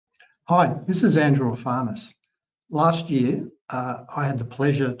Hi, this is Andrew Orfanos. Last year, I had the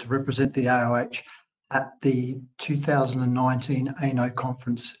pleasure to represent the AIOH at the 2019 ANOH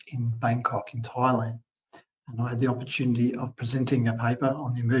Conference in Bangkok in Thailand. And I had the opportunity of presenting a paper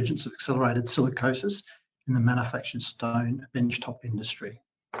on the emergence of accelerated silicosis in the manufactured stone benchtop industry.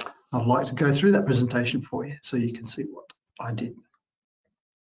 I'd like to go through that presentation for you so you can see what I did.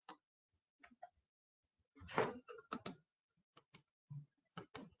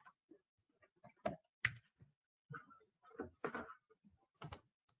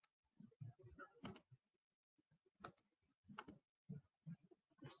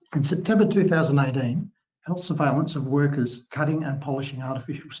 In September 2018, health surveillance of workers cutting and polishing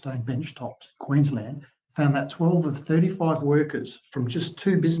artificial stone benchtops in Queensland found that 12 of 35 workers from just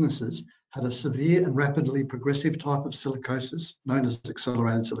 2 businesses had a severe and rapidly progressive type of silicosis known as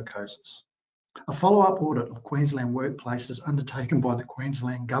accelerated silicosis. A follow-up audit of Queensland workplaces undertaken by the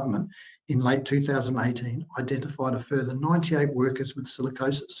Queensland Government in late 2018 identified a further 98 workers with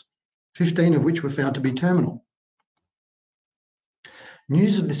silicosis, 15 of which were found to be terminal.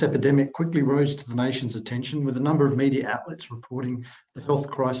 News of this epidemic quickly rose to the nation's attention, with a number of media outlets reporting the health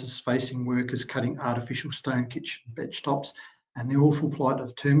crisis facing workers cutting artificial stone kitchen benchtops and the awful plight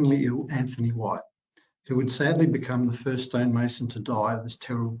of terminally ill Anthony White, who would sadly become the first stonemason to die of this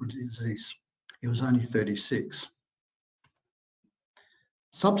terrible disease. He was only 36.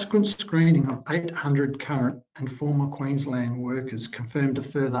 Subsequent screening of 800 current and former Queensland workers confirmed a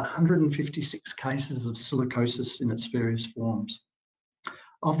further 156 cases of silicosis in its various forms.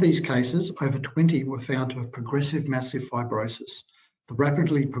 Of these cases, over 20 were found to have progressive massive fibrosis, the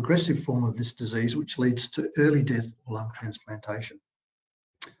rapidly progressive form of this disease which leads to early death or lung transplantation.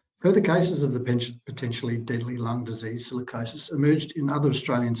 Further cases of the potentially deadly lung disease, silicosis, emerged in other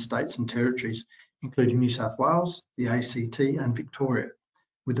Australian states and territories, including New South Wales, the ACT and Victoria,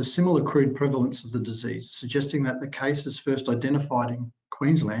 with a similar crude prevalence of the disease, suggesting that the cases first identified in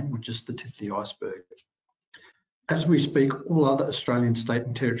Queensland were just the tip of the iceberg. As we speak, all other Australian state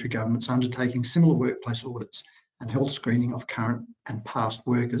and territory governments are undertaking similar workplace audits and health screening of current and past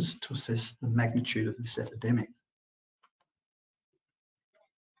workers to assess the magnitude of this epidemic.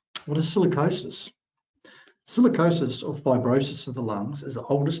 What is silicosis? Silicosis, or fibrosis of the lungs, is the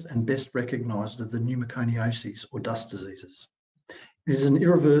oldest and best recognised of the pneumoconioses, or dust diseases. It is an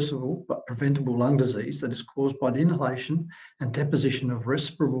irreversible but preventable lung disease that is caused by the inhalation and deposition of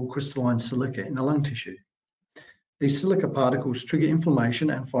respirable crystalline silica in the lung tissue. These silica particles trigger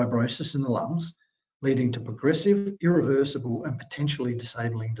inflammation and fibrosis in the lungs, leading to progressive, irreversible, and potentially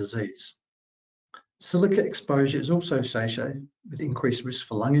disabling disease. Silica exposure is also associated with increased risk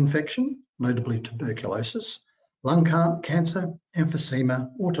for lung infection, notably tuberculosis, lung cancer, emphysema,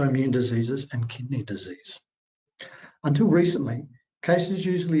 autoimmune diseases, and kidney disease. Until recently, cases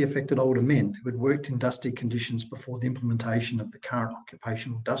usually affected older men who had worked in dusty conditions before the implementation of the current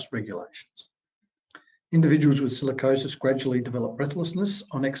occupational dust regulations. Individuals with silicosis gradually develop breathlessness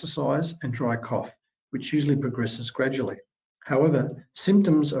on exercise and dry cough, which usually progresses gradually. However,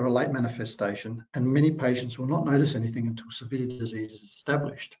 symptoms are a late manifestation, and many patients will not notice anything until severe disease is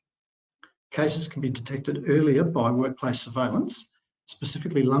established. Cases can be detected earlier by workplace surveillance,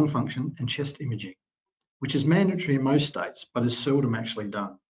 specifically lung function and chest imaging, which is mandatory in most states, but is seldom actually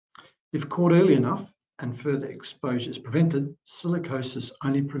done. If caught early enough and further exposure is prevented, silicosis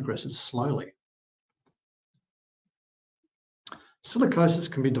only progresses slowly. Silicosis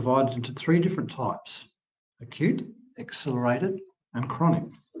can be divided into 3 different types: acute, accelerated, and chronic.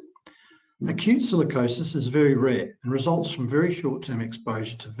 Acute silicosis is very rare and results from very short-term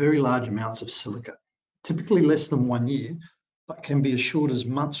exposure to very large amounts of silica, typically less than 1 year, but can be as short as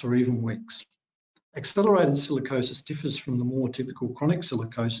months or even weeks. Accelerated silicosis differs from the more typical chronic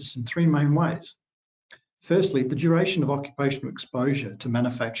silicosis in 3 main ways. Firstly, the duration of occupational exposure to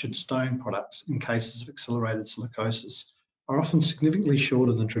manufactured stone products in cases of accelerated silicosis are often significantly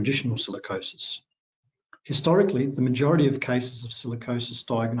shorter than traditional silicosis. Historically, the majority of cases of silicosis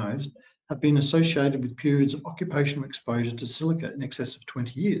diagnosed have been associated with periods of occupational exposure to silica in excess of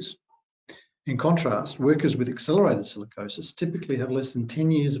 20 years. In contrast, workers with accelerated silicosis typically have less than 10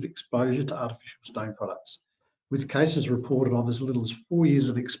 years of exposure to artificial stone products, with cases reported of as little as 4 years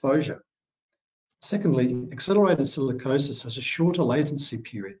of exposure. Secondly, accelerated silicosis has a shorter latency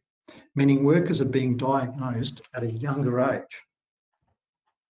period, meaning workers are being diagnosed at a younger age.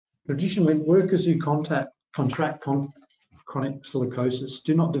 Traditionally, workers who contract chronic silicosis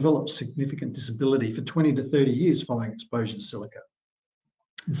do not develop significant disability for 20 to 30 years following exposure to silica.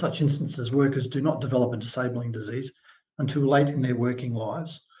 In such instances, workers do not develop a disabling disease until late in their working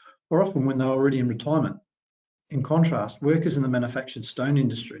lives, or often when they're already in retirement. In contrast, workers in the manufactured stone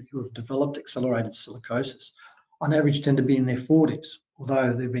industry who have developed accelerated silicosis on average tend to be in their 40s,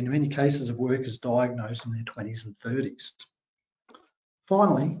 although there have been many cases of workers diagnosed in their 20s and 30s.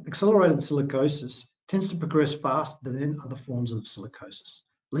 Finally, accelerated silicosis tends to progress faster than other forms of silicosis,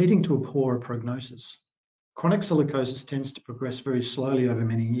 leading to a poorer prognosis. Chronic silicosis tends to progress very slowly over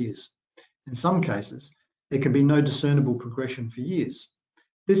many years. In some cases, there can be no discernible progression for years.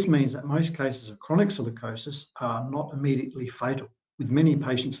 This means that most cases of chronic silicosis are not immediately fatal, with many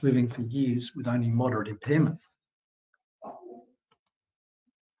patients living for years with only moderate impairment.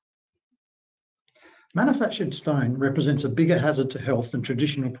 Manufactured stone represents a bigger hazard to health than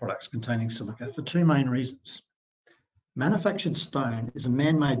traditional products containing silica for two main reasons. Manufactured stone is a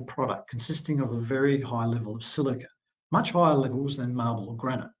man-made product consisting of a very high level of silica, much higher levels than marble or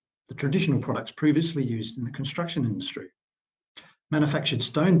granite, the traditional products previously used in the construction industry. Manufactured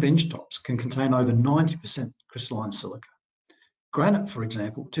stone benchtops can contain over 90% crystalline silica. Granite, for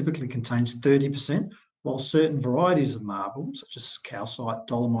example, typically contains 30%, while certain varieties of marble, such as calcite,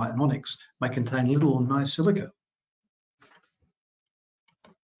 dolomite, and onyx, may contain little or no silica.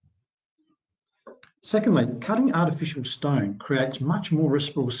 Secondly, cutting artificial stone creates much more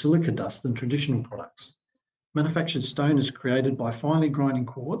respirable silica dust than traditional products. Manufactured stone is created by finely grinding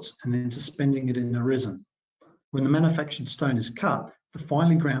quartz and then suspending it in a resin. When the manufactured stone is cut, the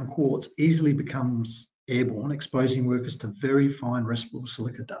finely ground quartz easily becomes airborne, exposing workers to very fine respirable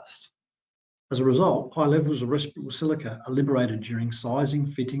silica dust. As a result, high levels of respirable silica are liberated during sizing,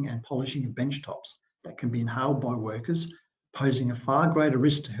 fitting, and polishing of benchtops that can be inhaled by workers, posing a far greater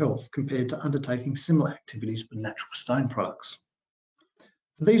risk to health compared to undertaking similar activities with natural stone products.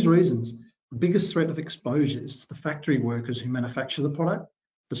 For these reasons, the biggest threat of exposure is to the factory workers who manufacture the product,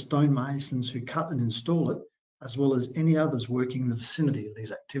 the stonemasons who cut and install it, as well as any others working in the vicinity of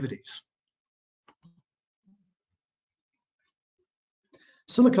these activities.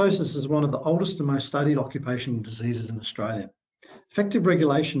 Silicosis is one of the oldest and most studied occupational diseases in Australia. Effective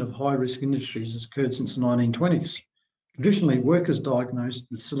regulation of high-risk industries has occurred since the 1920s. Traditionally, workers diagnosed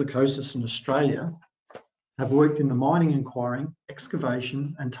with silicosis in Australia have worked in the mining and quarrying,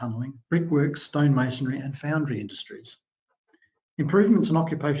 excavation and tunnelling, brickworks, stonemasonry and foundry industries. Improvements in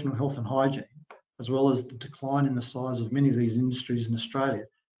occupational health and hygiene, as well as the decline in the size of many of these industries in Australia,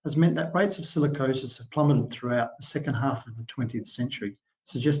 has meant that rates of silicosis have plummeted throughout the second half of the 20th century,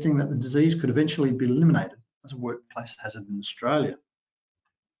 suggesting that the disease could eventually be eliminated as a workplace hazard in Australia.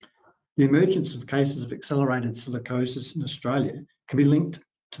 The emergence of cases of accelerated silicosis in Australia can be linked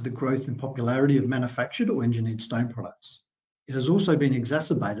to the growth in popularity of manufactured or engineered stone products. It has also been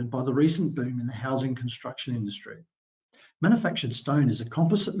exacerbated by the recent boom in the housing construction industry. Manufactured stone is a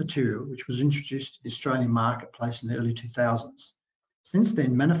composite material which was introduced to the Australian marketplace in the early 2000s. Since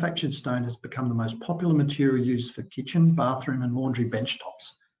then, manufactured stone has become the most popular material used for kitchen, bathroom and laundry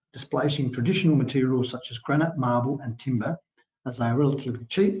benchtops, displacing traditional materials such as granite, marble and timber, as they are relatively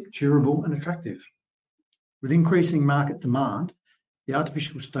cheap, durable and attractive. With increasing market demand, the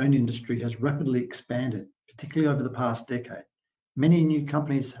artificial stone industry has rapidly expanded, particularly over the past decade. Many new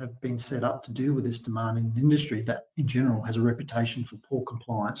companies have been set up to deal with this demand in an industry that, in general, has a reputation for poor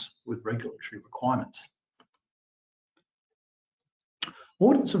compliance with regulatory requirements.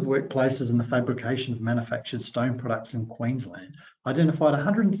 Audits of workplaces in the fabrication of manufactured stone products in Queensland identified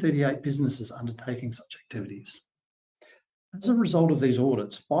 138 businesses undertaking such activities. As a result of these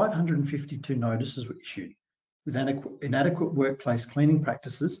audits, 552 notices were issued, with inadequate workplace cleaning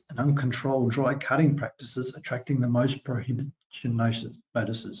practices and uncontrolled dry cutting practices attracting the most prohibition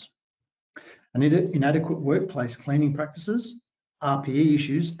notices. And inadequate workplace cleaning practices, RPE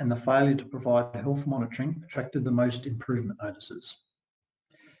issues, and the failure to provide health monitoring attracted the most improvement notices.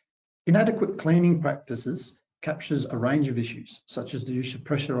 Inadequate cleaning practices captures a range of issues, such as the use of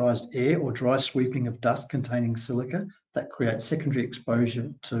pressurised air or dry sweeping of dust containing silica that creates secondary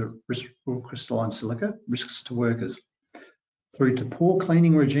exposure to respirable crystalline silica, risks to workers, through to poor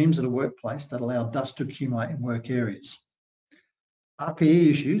cleaning regimes at a workplace that allow dust to accumulate in work areas. RPE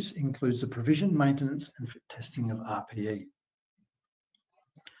issues includes the provision, maintenance and testing of RPE.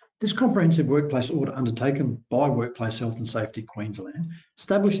 This comprehensive workplace audit undertaken by Workplace Health and Safety Queensland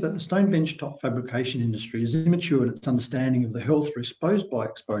established that the stone benchtop fabrication industry is immature in its understanding of the health risks posed by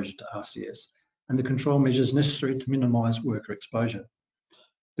exposure to RCS and the control measures necessary to minimise worker exposure.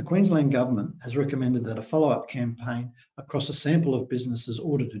 The Queensland Government has recommended that a follow-up campaign across a sample of businesses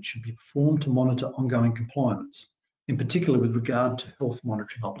audited should be performed to monitor ongoing compliance, in particular with regard to health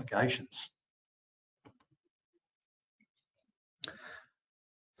monitoring obligations.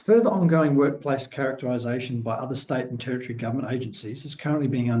 Further ongoing workplace characterisation by other state and territory government agencies is currently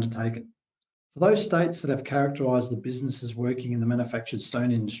being undertaken. For those states that have characterised the businesses working in the manufactured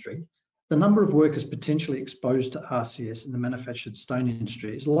stone industry, the number of workers potentially exposed to RCS in the manufactured stone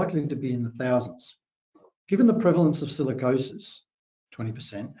industry is likely to be in the thousands. Given the prevalence of silicosis,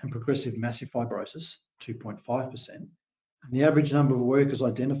 20%, and progressive massive fibrosis, 2.5%, and the average number of workers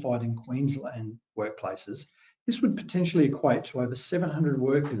identified in Queensland workplaces, this would potentially equate to over 700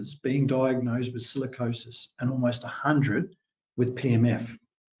 workers being diagnosed with silicosis and almost 100 with PMF.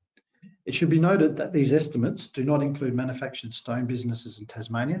 It should be noted that these estimates do not include manufactured stone businesses in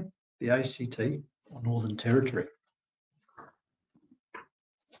Tasmania, the ACT, or Northern Territory.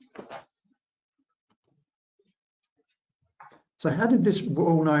 So how did this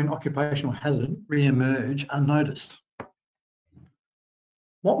well-known occupational hazard re-emerge unnoticed?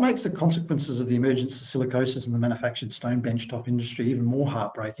 What makes the consequences of the emergence of silicosis in the manufactured stone benchtop industry even more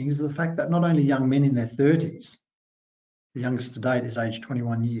heartbreaking is the fact that not only young men in their 30s, the youngest to date is aged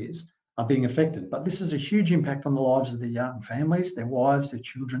 21 years, are being affected, but this has a huge impact on the lives of their young families, their wives, their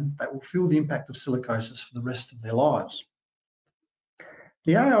children, that will feel the impact of silicosis for the rest of their lives.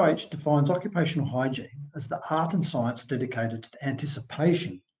 The AIOH defines occupational hygiene as the art and science dedicated to the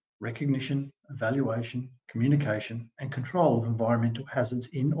anticipation, recognition, evaluation, communication, and control of environmental hazards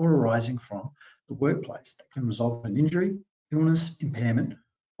in or arising from the workplace that can result in injury, illness, impairment,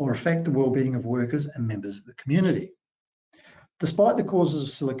 or affect the well-being of workers and members of the community. Despite the causes of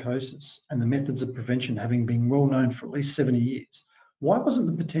silicosis and the methods of prevention having been well known for at least 70 years, why wasn't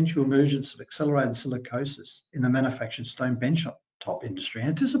the potential emergence of accelerated silicosis in the manufactured stone benchtop industry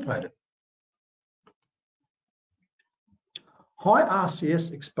anticipated? High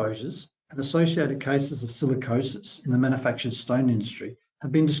RCS exposures and associated cases of silicosis in the manufactured stone industry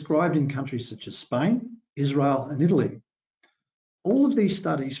have been described in countries such as Spain, Israel, and Italy. All of these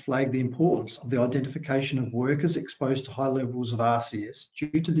studies flag the importance of the identification of workers exposed to high levels of RCS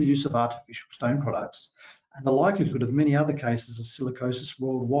due to the use of artificial stone products and the likelihood of many other cases of silicosis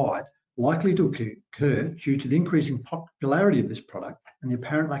worldwide likely to occur due to the increasing popularity of this product and the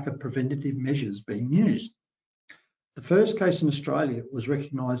apparent lack of preventative measures being used. The first case in Australia was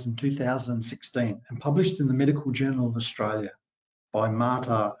recognised in 2016 and published in the Medical Journal of Australia by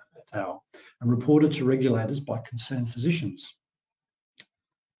Marta et al. And reported to regulators by concerned physicians.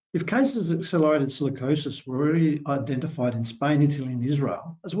 If cases of accelerated silicosis were already identified in Spain, Italy, and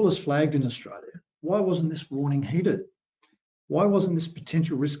Israel, as well as flagged in Australia, why wasn't this warning heeded? Why wasn't this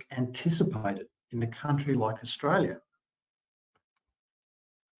potential risk anticipated in a country like Australia?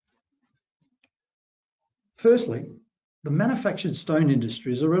 Firstly, the manufactured stone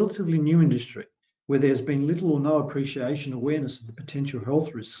industry is a relatively new industry where there's been little or no appreciation or awareness of the potential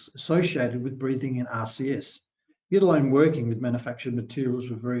health risks associated with breathing in RCS, let alone working with manufactured materials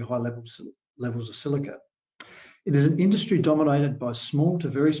with very high levels of silica. It is an industry dominated by small to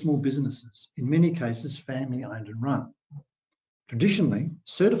very small businesses, in many cases family owned and run. Traditionally,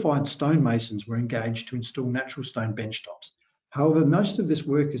 certified stonemasons were engaged to install natural stone benchtops. However, most of this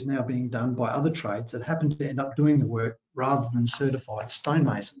work is now being done by other trades that happen to end up doing the work rather than certified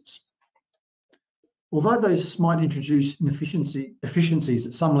stonemasons. Although those might introduce efficiencies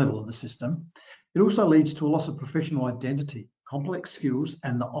at some level of the system, it also leads to a loss of professional identity, complex skills,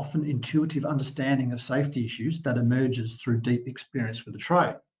 and the often intuitive understanding of safety issues that emerges through deep experience with the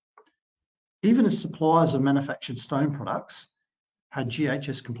trade. Even as suppliers of manufactured stone products had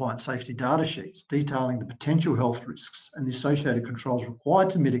GHS compliant safety data sheets detailing the potential health risks and the associated controls required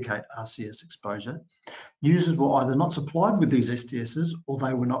to mitigate RCS exposure, users were either not supplied with these SDSs or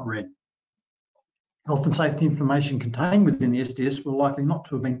they were not read. Health and safety information contained within the SDS were likely not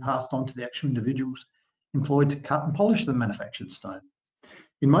to have been passed on to the actual individuals employed to cut and polish the manufactured stone.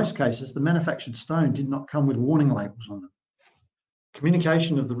 In most cases, the manufactured stone did not come with warning labels on them.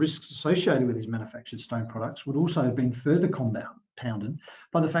 Communication of the risks associated with these manufactured stone products would also have been further compounded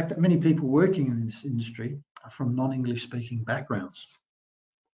by the fact that many people working in this industry are from non-English speaking backgrounds.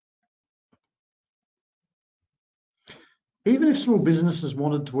 Even if small businesses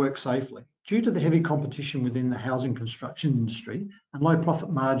wanted to work safely, due to the heavy competition within the housing construction industry and low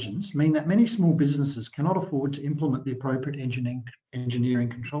profit margins mean that many small businesses cannot afford to implement the appropriate engineering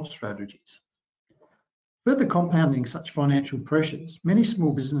control strategies. Further compounding such financial pressures, many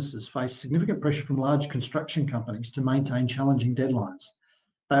small businesses face significant pressure from large construction companies to maintain challenging deadlines.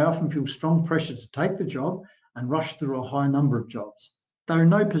 They often feel strong pressure to take the job and rush through a high number of jobs. They are in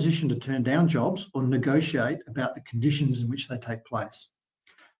no position to turn down jobs or negotiate about the conditions in which they take place.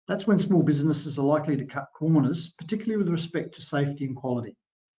 That's when small businesses are likely to cut corners, particularly with respect to safety and quality.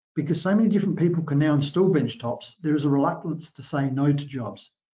 Because so many different people can now install benchtops, there is a reluctance to say no to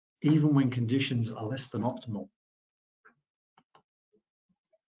jobs, even when conditions are less than optimal.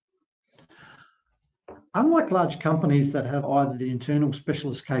 Unlike large companies that have either the internal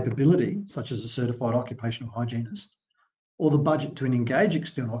specialist capability, such as a certified occupational hygienist, or the budget to engage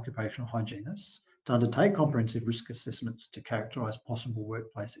external occupational hygienists to undertake comprehensive risk assessments to characterise possible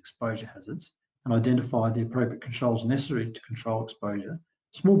workplace exposure hazards and identify the appropriate controls necessary to control exposure,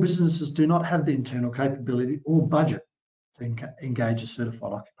 small businesses do not have the internal capability or budget to engage a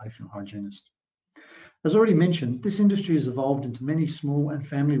certified occupational hygienist. As already mentioned, this industry has evolved into many small and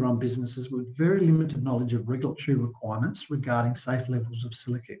family-run businesses with very limited knowledge of regulatory requirements regarding safe levels of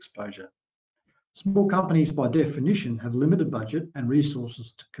silica exposure. Small companies, by definition, have limited budget and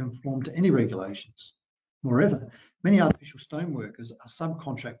resources to conform to any regulations. Moreover, many artificial stone workers are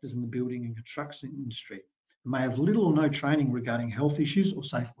subcontractors in the building and construction industry and may have little or no training regarding health issues or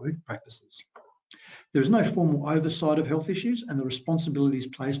safe work practices. There is no formal oversight of health issues, and the responsibility is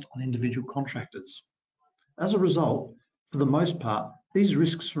placed on individual contractors. As a result, for the most part, these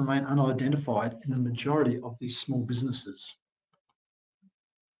risks remain unidentified in the majority of these small businesses.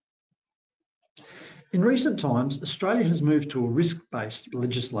 In recent times, Australia has moved to a risk-based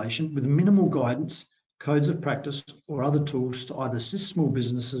legislation with minimal guidance, codes of practice, or other tools to either assist small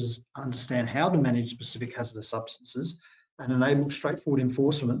businesses understand how to manage specific hazardous substances and enable straightforward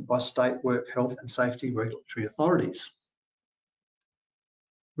enforcement by state work, health and safety regulatory authorities.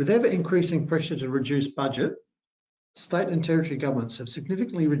 With ever-increasing pressure to reduce budget, state and territory governments have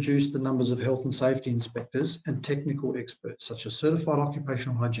significantly reduced the numbers of health and safety inspectors and technical experts, such as certified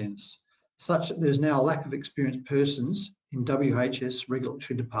occupational hygienists, such that there's now a lack of experienced persons in WHS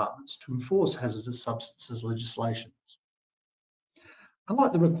regulatory departments to enforce hazardous substances legislation.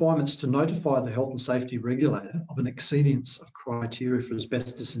 Unlike the requirements to notify the health and safety regulator of an exceedance of criteria for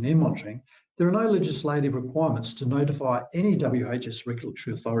asbestos in air monitoring, there are no legislative requirements to notify any WHS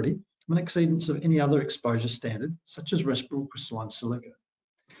regulatory authority of an exceedance of any other exposure standard, such as respirable crystalline silica.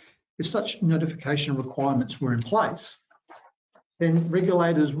 If such notification requirements were in place, then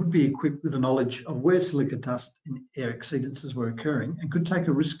regulators would be equipped with the knowledge of where silica dust and air exceedances were occurring and could take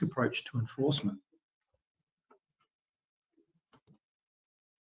a risk approach to enforcement.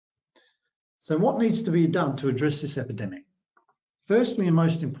 So what needs to be done to address this epidemic? Firstly, and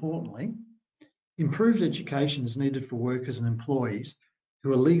most importantly, improved education is needed for workers and employees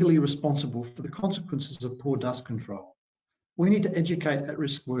who are legally responsible for the consequences of poor dust control. We need to educate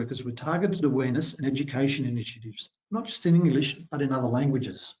at-risk workers with targeted awareness and education initiatives, not just in English, but in other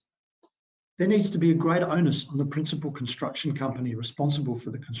languages. There needs to be a greater onus on the principal construction company responsible for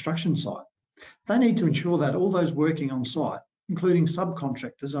the construction site. They need to ensure that all those working on site, including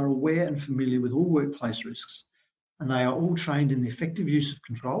subcontractors, are aware and familiar with all workplace risks, and they are all trained in the effective use of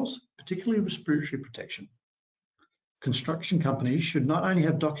controls, particularly respiratory protection. Construction companies should not only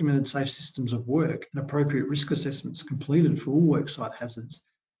have documented safe systems of work and appropriate risk assessments completed for all worksite hazards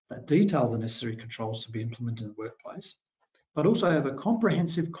that detail the necessary controls to be implemented in the workplace, but also have a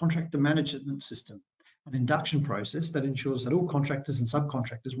comprehensive contractor management system, an induction process that ensures that all contractors and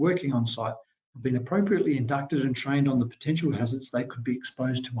subcontractors working on site have been appropriately inducted and trained on the potential hazards they could be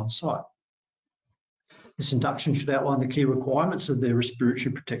exposed to on site. This induction should outline the key requirements of their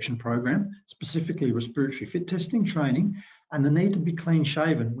respiratory protection program, specifically respiratory fit testing, training, and the need to be clean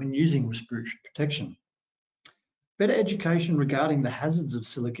shaven when using respiratory protection. Better education regarding the hazards of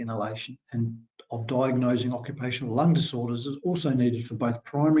silica inhalation and of diagnosing occupational lung disorders is also needed for both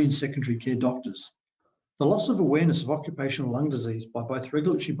primary and secondary care doctors. The loss of awareness of occupational lung disease by both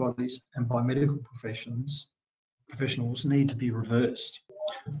regulatory bodies and by medical professionals need to be reversed.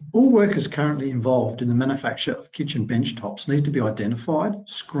 All workers currently involved in the manufacture of kitchen bench tops need to be identified,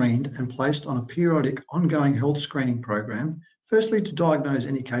 screened, and placed on a periodic ongoing health screening program, firstly to diagnose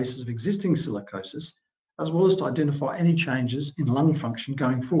any cases of existing silicosis, as well as to identify any changes in lung function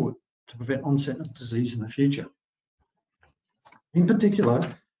going forward to prevent onset of disease in the future. In particular,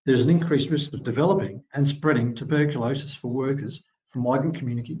 there is an increased risk of developing and spreading tuberculosis for workers from migrant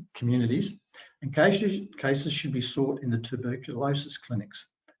communities, and cases should be sought in the tuberculosis clinics,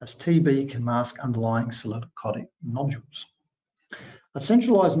 as TB can mask underlying silicotic nodules. A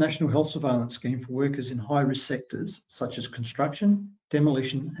centralised national health surveillance scheme for workers in high-risk sectors, such as construction,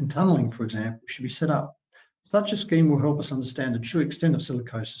 demolition and tunnelling, for example, should be set up. Such a scheme will help us understand the true extent of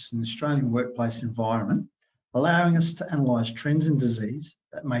silicosis in the Australian workplace environment, allowing us to analyse trends in disease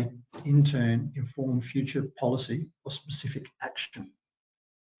that may in turn inform future policy or specific action.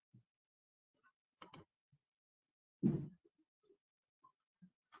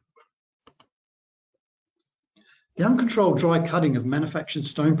 The uncontrolled dry cutting of manufactured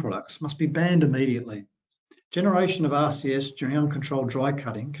stone products must be banned immediately. Generation of RCS during uncontrolled dry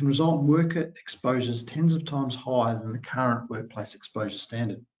cutting can result in worker exposures tens of times higher than the current workplace exposure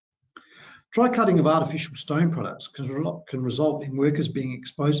standard. Dry cutting of artificial stone products can result in workers being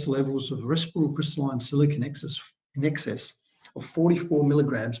exposed to levels of respirable crystalline silica in excess of 44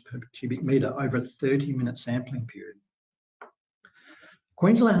 milligrams per cubic metre over a 30-minute sampling period.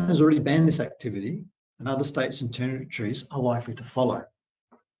 Queensland has already banned this activity, and other states and territories are likely to follow.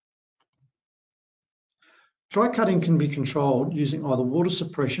 Dry cutting can be controlled using either water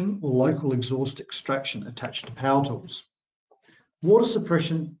suppression or local exhaust extraction attached to power tools. Water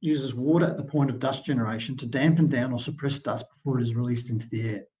suppression uses water at the point of dust generation to dampen down or suppress dust before it is released into the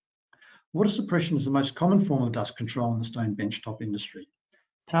air. Water suppression is the most common form of dust control in the stone benchtop industry.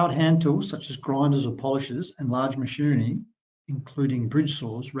 Powered hand tools such as grinders or polishers and large machinery, including bridge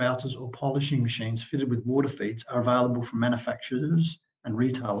saws, routers or polishing machines fitted with water feeds, are available from manufacturers and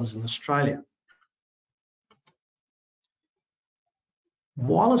retailers in Australia.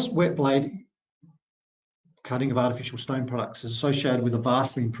 Wireless wet blade cutting of artificial stone products is associated with a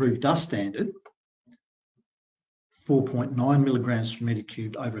vastly improved dust standard, 4.9 milligrams per metre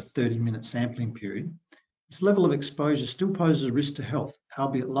cubed over a 30-minute sampling period. This level of exposure still poses a risk to health,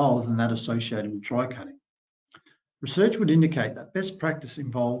 albeit lower than that associated with dry cutting. Research would indicate that best practice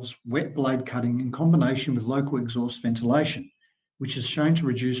involves wet blade cutting in combination with local exhaust ventilation, which is shown to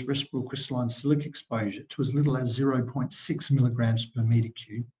reduce respirable crystalline silica exposure to as little as 0.6 milligrams per metre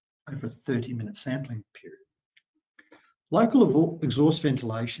cubed over a 30-minute sampling period. Local exhaust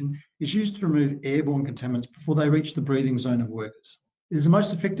ventilation is used to remove airborne contaminants before they reach the breathing zone of workers. It is the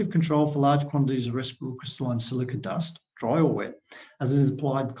most effective control for large quantities of respirable crystalline silica dust, dry or wet, as it is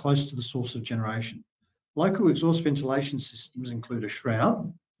applied close to the source of generation. Local exhaust ventilation systems include a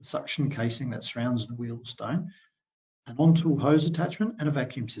shroud, the suction casing that surrounds the wheel of stone, an on-tool hose attachment, and a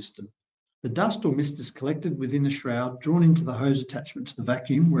vacuum system. The dust or mist is collected within the shroud, drawn into the hose attachment to the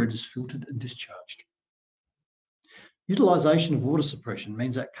vacuum, where it is filtered and discharged. Utilisation of water suppression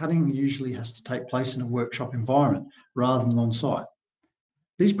means that cutting usually has to take place in a workshop environment rather than on-site.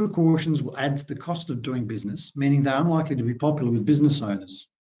 These precautions will add to the cost of doing business, meaning they're unlikely to be popular with business owners.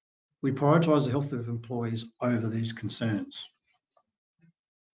 We prioritise the health of employees over these concerns.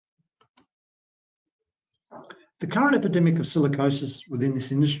 The current epidemic of silicosis within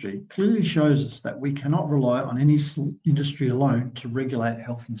this industry clearly shows us that we cannot rely on any industry alone to regulate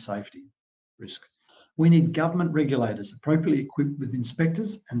health and safety risk. We need government regulators appropriately equipped with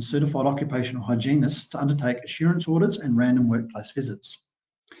inspectors and certified occupational hygienists to undertake assurance audits and random workplace visits.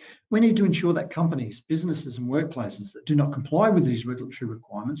 We need to ensure that companies, businesses and workplaces that do not comply with these regulatory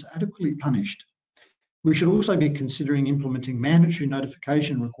requirements are adequately punished. We should also be considering implementing mandatory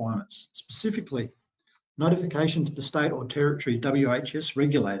notification requirements, specifically notification to the state or territory WHS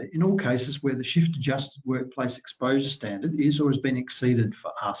regulator in all cases where the shift-adjusted workplace exposure standard is or has been exceeded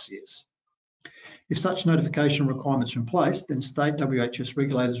for RCS. If such notification requirements are in place, then state WHS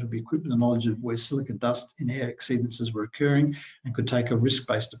regulators would be equipped with the knowledge of where silica dust in air exceedances were occurring and could take a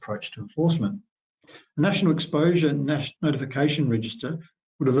risk-based approach to enforcement. The National Exposure Notification Register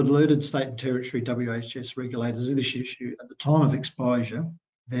would have alerted state and territory WHS regulators of this issue at the time of exposure,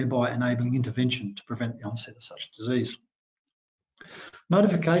 thereby enabling intervention to prevent the onset of such disease.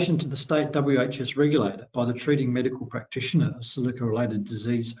 Notification to the state WHS regulator by the treating medical practitioner of silica-related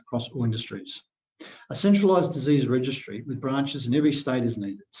disease across all industries. A centralised disease registry with branches in every state is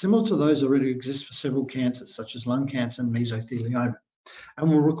needed, similar to those already exist for several cancers such as lung cancer and mesothelioma, and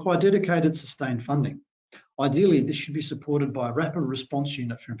will require dedicated sustained funding. Ideally, this should be supported by a rapid response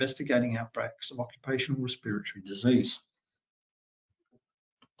unit for investigating outbreaks of occupational respiratory disease.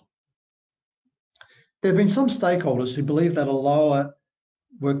 There have been some stakeholders who believe that a lower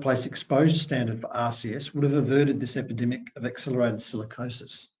workplace exposure standard for RCS would have averted this epidemic of accelerated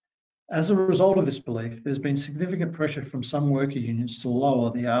silicosis. As a result of this belief, there's been significant pressure from some worker unions to lower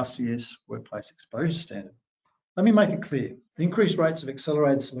the RCS workplace exposure standard. Let me make it clear, the increased rates of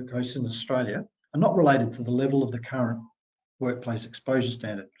accelerated silicosis in Australia are not related to the level of the current workplace exposure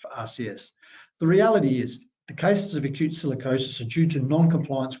standard for RCS. The reality is, the cases of acute silicosis are due to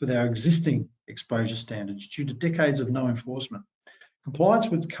non-compliance with our existing exposure standards due to decades of no enforcement. Compliance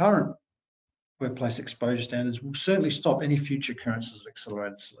with current workplace exposure standards will certainly stop any future occurrences of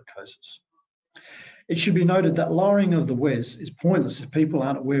accelerated silicosis. It should be noted that lowering of the WES is pointless if people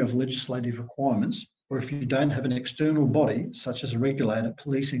aren't aware of legislative requirements or if you don't have an external body, such as a regulator,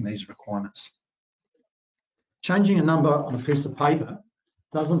 policing these requirements. Changing a number on a piece of paper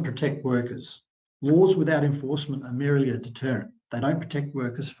doesn't protect workers. Laws without enforcement are merely a deterrent. They don't protect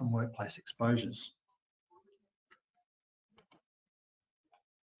workers from workplace exposures.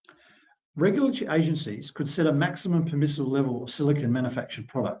 Regulatory agencies could set a maximum permissible level of silica in manufactured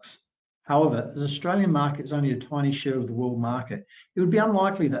products. However, as the Australian market is only a tiny share of the world market, it would be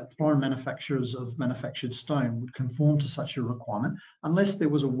unlikely that foreign manufacturers of manufactured stone would conform to such a requirement unless there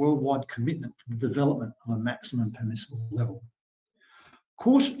was a worldwide commitment to the development of a maximum permissible level.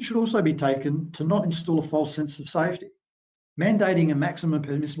 Caution should also be taken to not install a false sense of safety. Mandating a maximum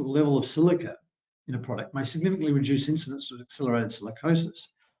permissible level of silica in a product may significantly reduce incidence of accelerated silicosis.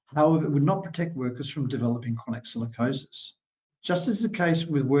 However, it would not protect workers from developing chronic silicosis. Just as is the case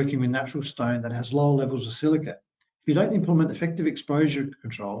with working with natural stone that has lower levels of silica, if you don't implement effective exposure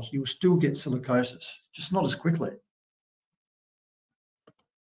controls, you will still get silicosis, just not as quickly.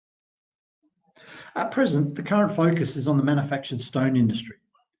 At present, the current focus is on the manufactured stone industry.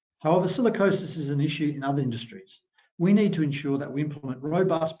 However, silicosis is an issue in other industries. We need to ensure that we implement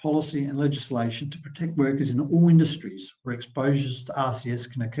robust policy and legislation to protect workers in all industries where exposures to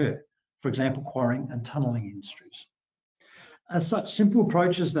RCS can occur, for example, quarrying and tunnelling industries. As such, simple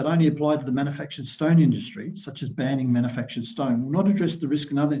approaches that only apply to the manufactured stone industry, such as banning manufactured stone, will not address the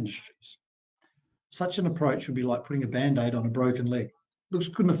risk in other industries. Such an approach would be like putting a band-aid on a broken leg. Looks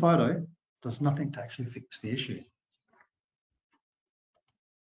good in a photo, does nothing to actually fix the issue.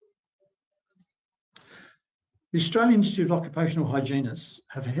 The Australian Institute of Occupational Hygienists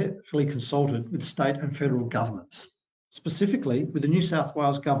have heavily consulted with state and federal governments, specifically with the New South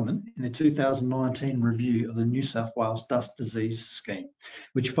Wales Government in the 2019 review of the New South Wales Dust Disease Scheme,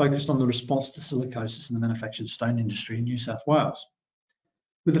 which focused on the response to silicosis in the manufactured stone industry in New South Wales.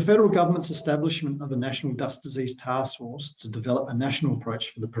 With the federal government's establishment of a National Dust Disease Task Force to develop a national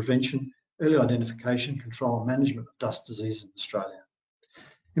approach for the prevention, early identification, control and management of dust disease in Australia.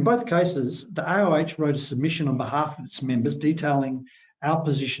 In both cases, the AIOH wrote a submission on behalf of its members detailing our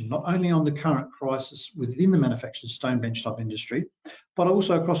position not only on the current crisis within the manufactured stone benchtop industry, but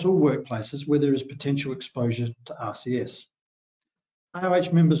also across all workplaces where there is potential exposure to RCS.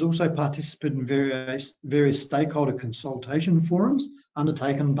 AIOH members also participated in various stakeholder consultation forums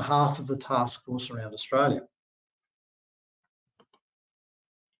undertaken on behalf of the task force around Australia.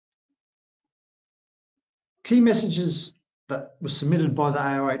 Key messages that were submitted by the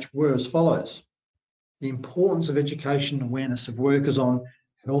AIOH were as follows: the importance of education and awareness of workers on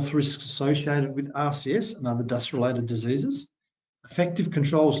health risks associated with RCS and other dust-related diseases, effective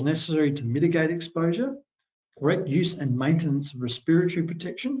controls necessary to mitigate exposure, correct use and maintenance of respiratory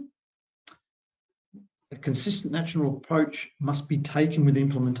protection. A consistent national approach must be taken with the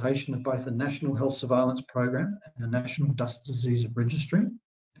implementation of both a National Health Surveillance Program and a National Dust Disease Registry,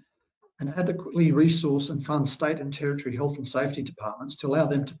 and adequately resource and fund state and territory health and safety departments to allow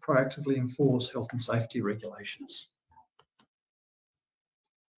them to proactively enforce health and safety regulations.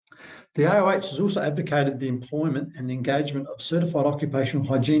 The AIOH has also advocated the employment and the engagement of certified occupational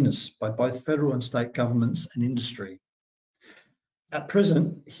hygienists by both federal and state governments and industry. At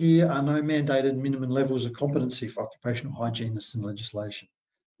present, here are no mandated minimum levels of competency for occupational hygienists in legislation.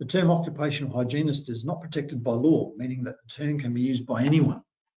 The term occupational hygienist is not protected by law, meaning that the term can be used by anyone.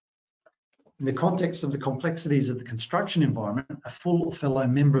 In the context of the complexities of the construction environment, a full or fellow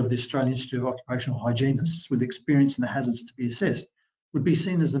member of the Australian Institute of Occupational Hygienists with experience in the hazards to be assessed would be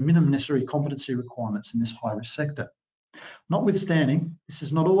seen as the minimum necessary competency requirements in this high-risk sector. Notwithstanding, this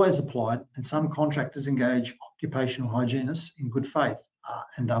is not always applied, and some contractors engage occupational hygienists in good faith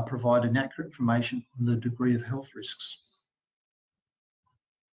and are provided inaccurate information on the degree of health risks.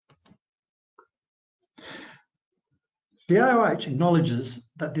 The AIOH acknowledges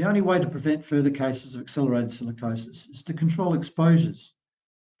that the only way to prevent further cases of accelerated silicosis is to control exposures.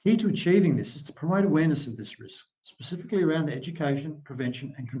 Key to achieving this is to promote awareness of this risk, specifically around the education,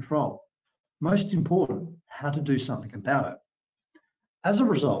 prevention and control. Most important, how to do something about it. As a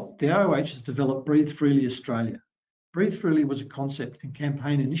result, the AIOH has developed Breathe Freely Australia. Breathe Freely was a concept and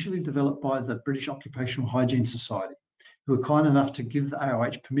campaign initially developed by the British Occupational Hygiene Society, who were kind enough to give the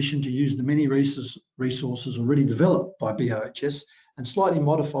AIOH permission to use the many resources already developed by BOHS and slightly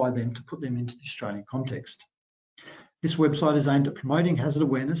modify them to put them into the Australian context. This website is aimed at promoting hazard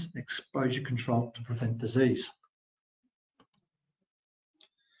awareness and exposure control to prevent disease.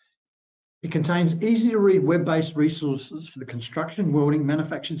 It contains easy-to-read web-based resources for the construction, welding,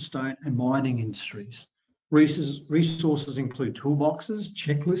 manufactured stone and mining industries. Resources include toolboxes,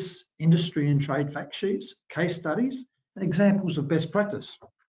 checklists, industry and trade fact sheets, case studies, and examples of best practice.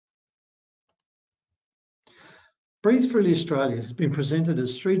 Breathe Freely Australia has been presented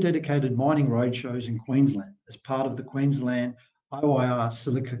as 3 dedicated mining roadshows in Queensland as part of the Queensland OIR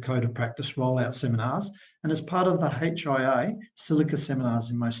Silica Code of Practice rollout seminars and as part of the HIA Silica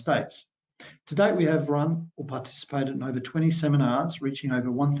seminars in most states. To date, we have run or participated in over 20 seminars, reaching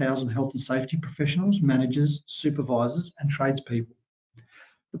over 1,000 health and safety professionals, managers, supervisors, and tradespeople.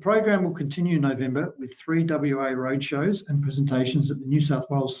 The program will continue in November with 3 WA roadshows and presentations at the New South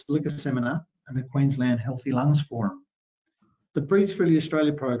Wales Silica Seminar and the Queensland Healthy Lungs Forum. The Breathe Freely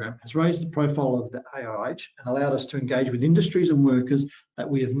Australia program has raised the profile of the AIOH and allowed us to engage with industries and workers that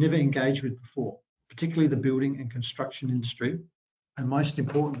we have never engaged with before, particularly the building and construction industry, and most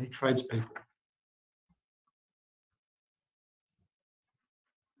importantly, tradespeople.